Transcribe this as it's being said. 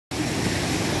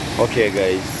Okay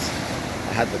guys,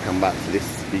 I had to come back to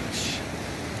this beach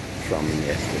from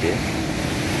yesterday.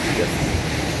 Just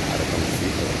had to come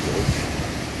see how it goes.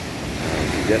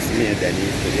 Just me and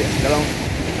Denise today. Hello.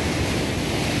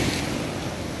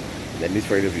 Denise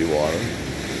ready to view water.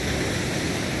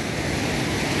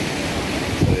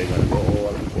 So they're gonna go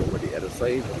all over the other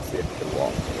side and see if we can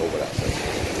walk over that side.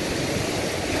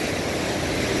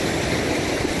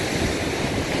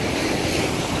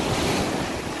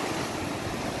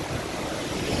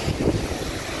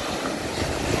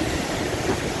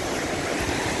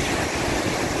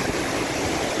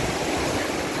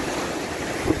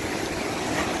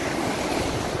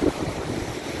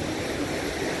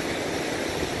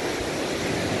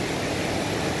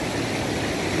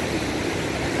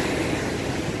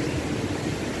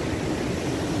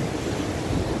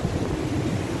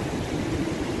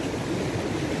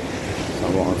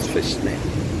 Someone's fish net.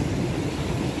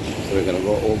 So we're gonna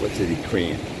go over to the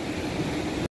crane.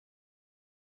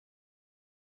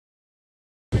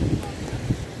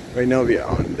 Right now we are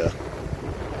on the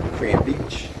Crane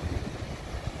Beach.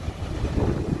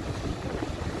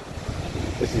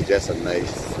 This is just a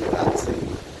nice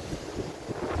relaxing.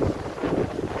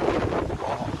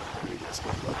 We just go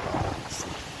look around and see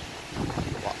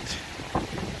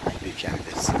what we can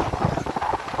discover.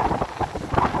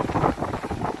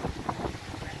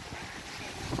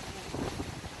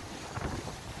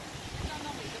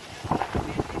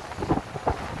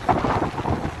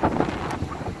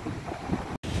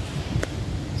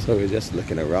 So we're just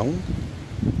looking around.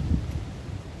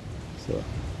 So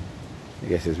I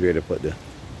guess it's where to put the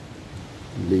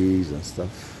leaves and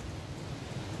stuff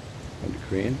on the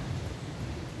crane.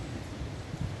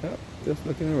 Yep, just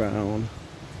looking around.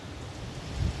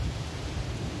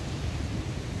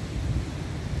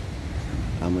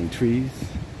 Almond trees.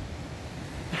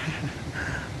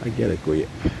 I get a grape.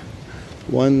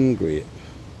 One grape.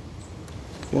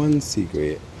 One sea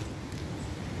grape.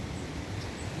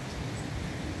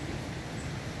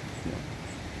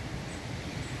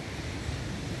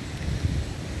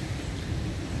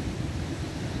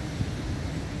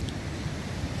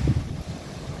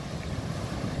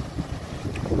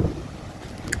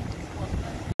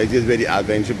 This is where the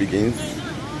adventure begins.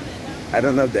 I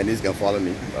don't know if Dennis can follow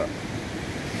me, but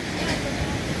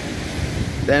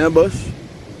Dana Bush,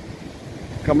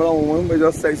 come along, woman. We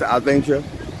just take the adventure.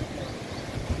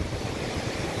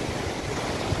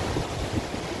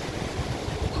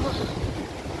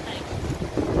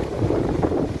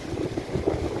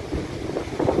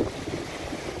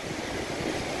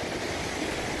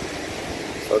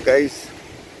 So guys,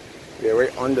 we're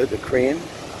right under the crane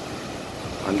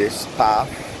on this path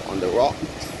on the rocks.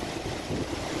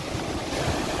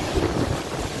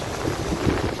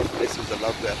 This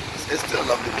is still a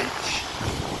lovely beach,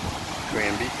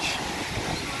 Crane Beach.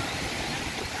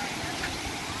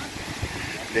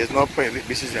 There's no private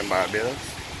beaches in Barbados.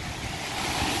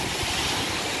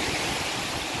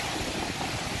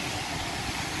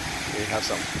 We have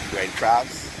some red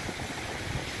crabs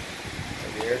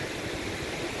here.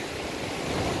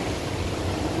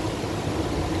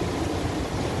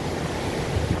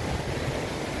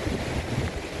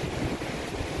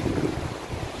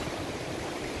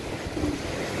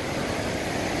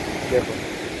 Careful.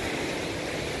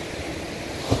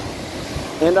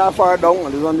 Ain't that far down,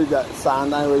 and there's only that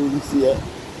sand line where you can see it.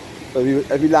 So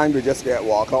if you land, we just get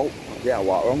walk out, get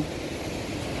walk around.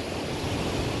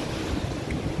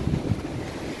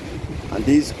 And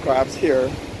these crabs here,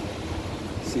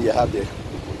 see you have the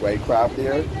white crab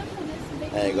there,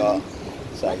 and you got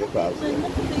tiger crabs there.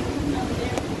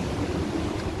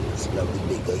 It's a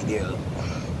lovely big guy there.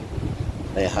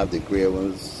 And you have the grey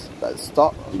ones that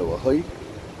stop on the high.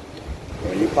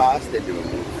 When you pass, they do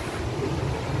move.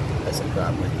 That's a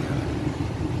crab right here.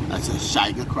 That's a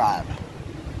tiger crab.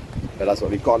 But that's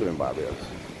what we call them in Barbados.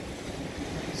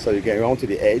 So you get around to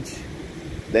the edge.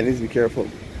 Then just be careful.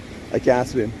 I can't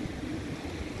swim.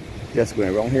 Just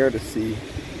going around here to see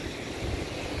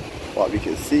what we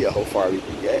can see or how far we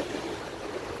can get.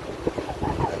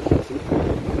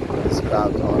 These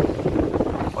crabs are.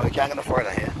 Well, we can't get no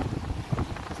further here.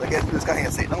 So I guess we just got here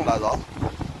and sit down, that's all.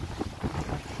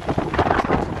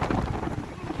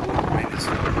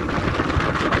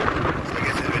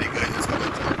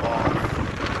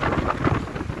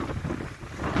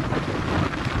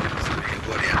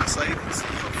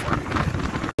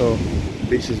 So, the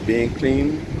beach is being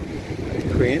cleaned by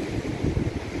the crane.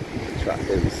 The truck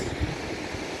is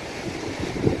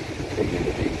taking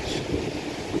the beach.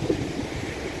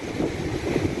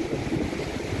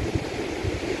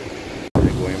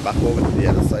 We're going back over to the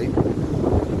other side.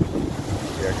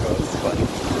 Here it goes. But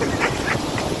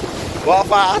Go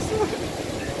fast.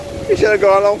 You should have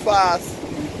gone along fast.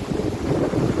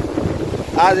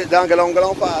 As it done, go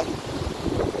along fast.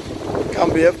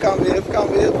 Come here, come here, come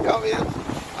here, come here.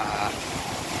 Ah.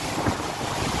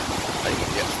 I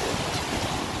can get it.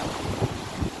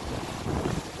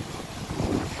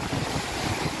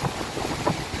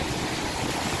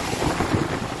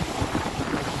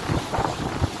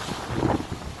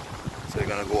 So we're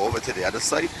gonna go over to the other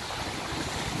side.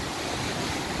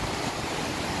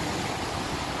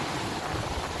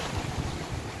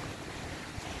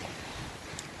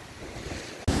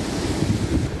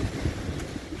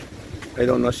 I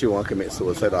don't know if she want to commit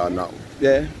suicide or not.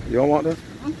 Yeah, you don't want to?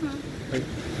 Right.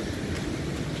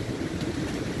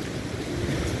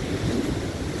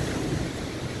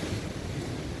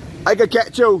 I could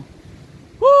catch you.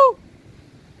 Woo!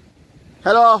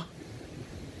 Hello.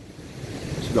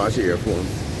 She got your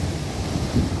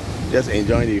earphones. Just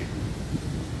enjoying you.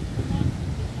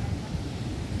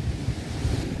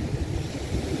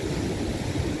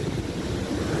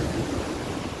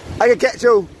 I can catch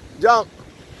you. Jump.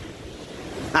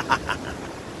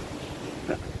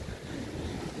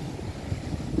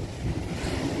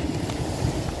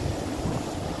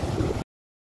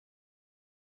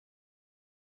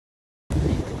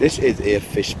 This is a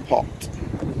fish pot.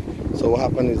 So what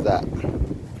happened is that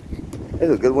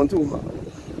it's a good one too.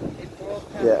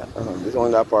 Yeah, this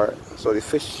one that part. So the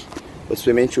fish was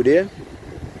swimming through there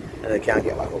and they can't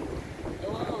get back up.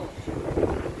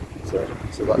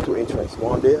 So got two entrances,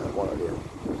 one there and one there.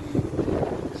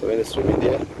 So when they're swimming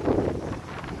there,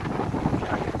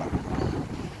 can't get back.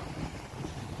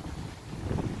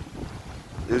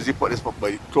 They usually put this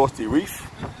by close to the reef.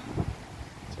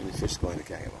 So when the fish go in, they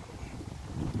can't get back.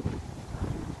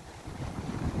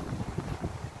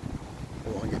 I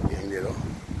want to get behind there though.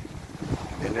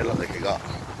 Then they look like they got.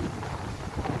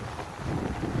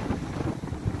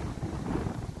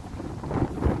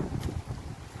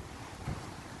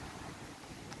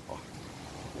 Oh.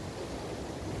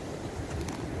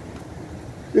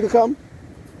 You can come.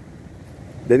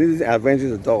 Then this adventure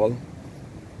is a doll.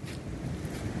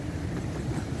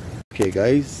 Okay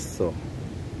guys, so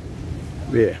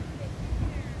we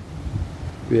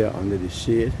are under the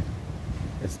shade.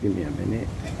 Just give me a minute.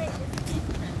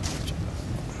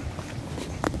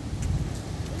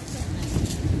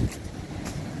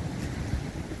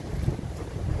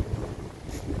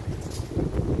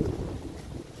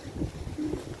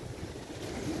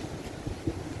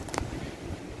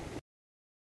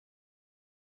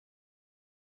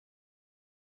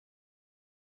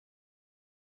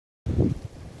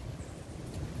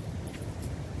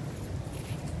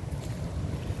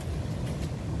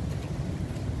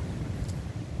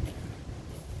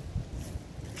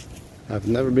 I've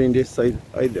never been this side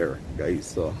either, guys,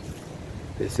 so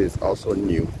this is also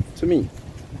new to me.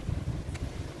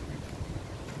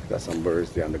 Got some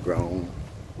birds there on the ground.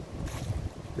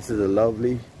 This is a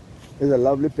lovely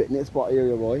picnic spot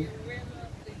area, boy.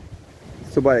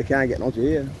 So bad I can't get no to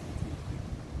here.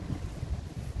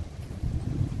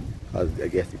 I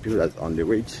guess the people that's on the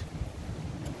ridge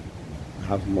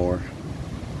have more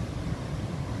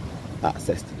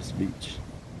access to this beach.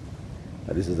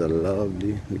 This is a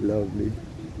lovely, lovely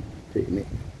picnic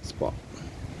spot.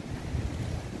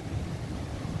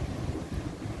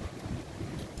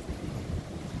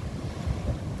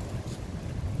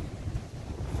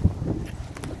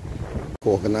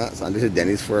 Coconuts, and this is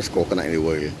Denny's first coconut in the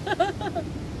world.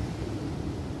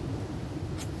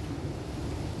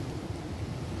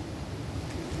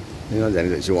 You know, Denny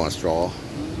that you want a straw.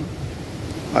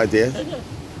 Right there.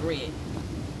 Great.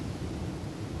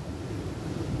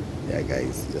 Yeah,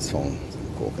 guys, just found some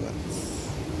coconuts.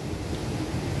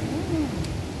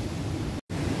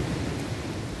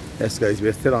 Yes, guys,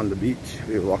 we're still on the beach.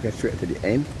 We're walking straight to the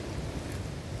end.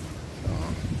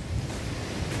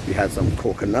 We had some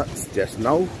coconuts just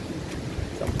now.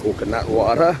 Some coconut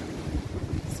water.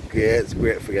 It's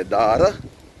great for your daughter.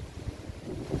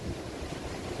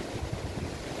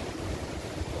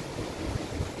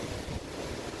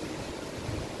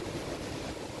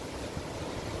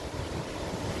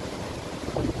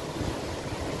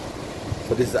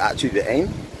 So this is actually the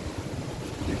end.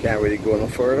 You can't really go no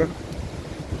further.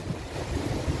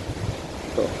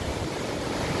 So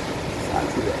it's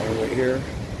actually the end right here.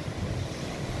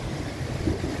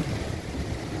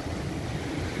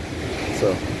 So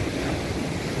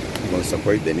I'm going to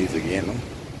separate the knees again.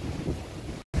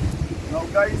 Now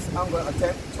guys, I'm going to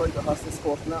attempt to try to husk this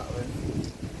coconut with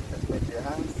just with your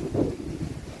hands.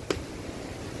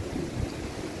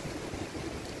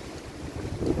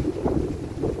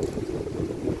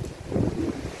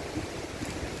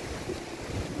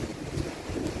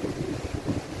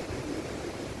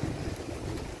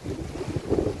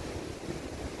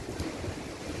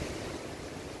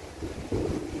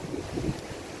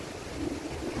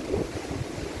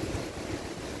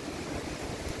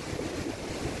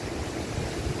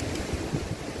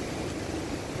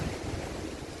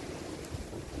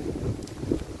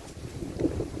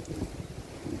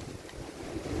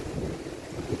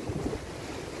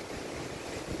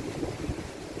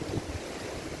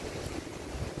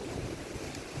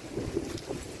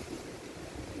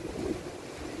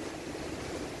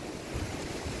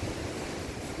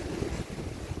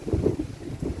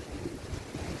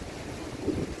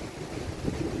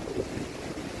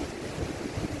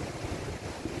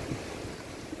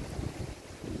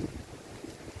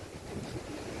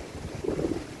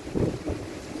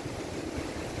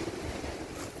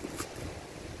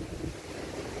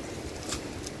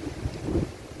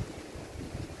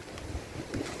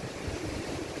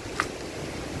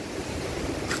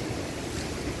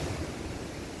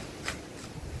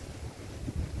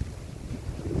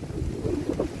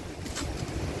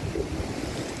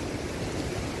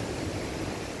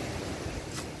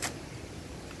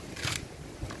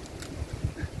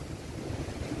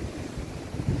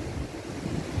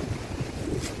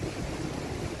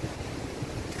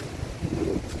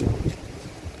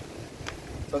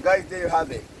 So guys, there you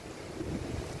have it.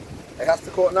 I have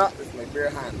the coconut with my bare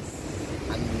hands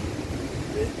and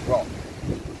the rock.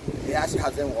 It actually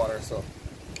has in water, so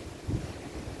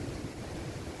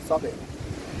stop it.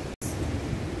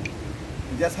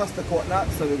 It just has the coconut,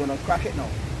 so we're gonna crack it now.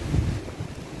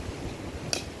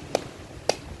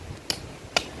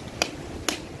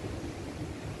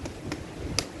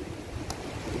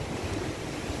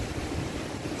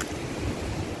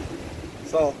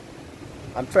 So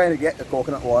I'm trying to get the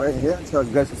coconut water in here so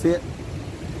you guys can see it.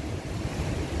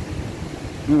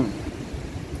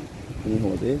 Let me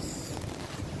hold this.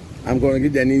 I'm going to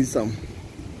give Denise some.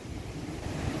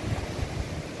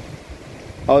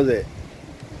 How's it?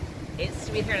 It's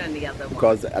sweeter than the other one.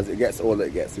 Because as it gets older,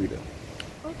 it gets sweeter.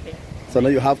 Okay. So now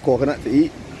you have coconut to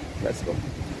eat. Let's go.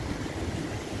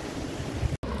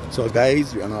 So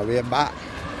guys, we're on our way back.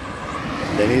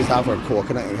 Denise have her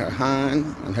coconut in her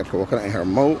hand and her coconut in her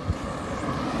mouth.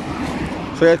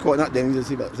 So here's coconut, Denise,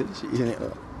 see that? She's eating it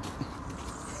up.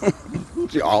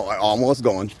 She almost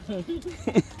gone.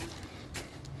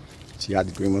 She had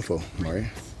the green one for Murray.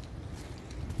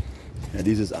 And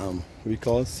these is we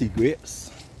call sea grapes.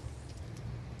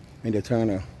 And they turn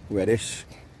a reddish,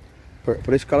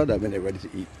 purplish color that when they're ready to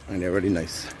eat, and they're really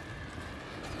nice.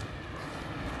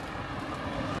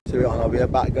 So we're on our way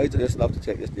back, guys. I just love to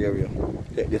take this area,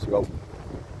 take this route.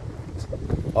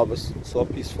 It's so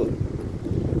peaceful.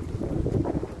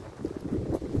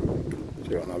 So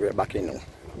we're on our way back in now.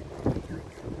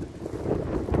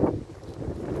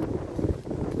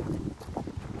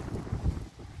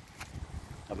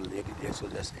 Have a lady there, so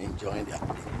just enjoying the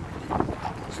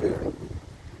atmosphere.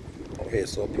 Oh, here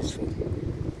is so peaceful.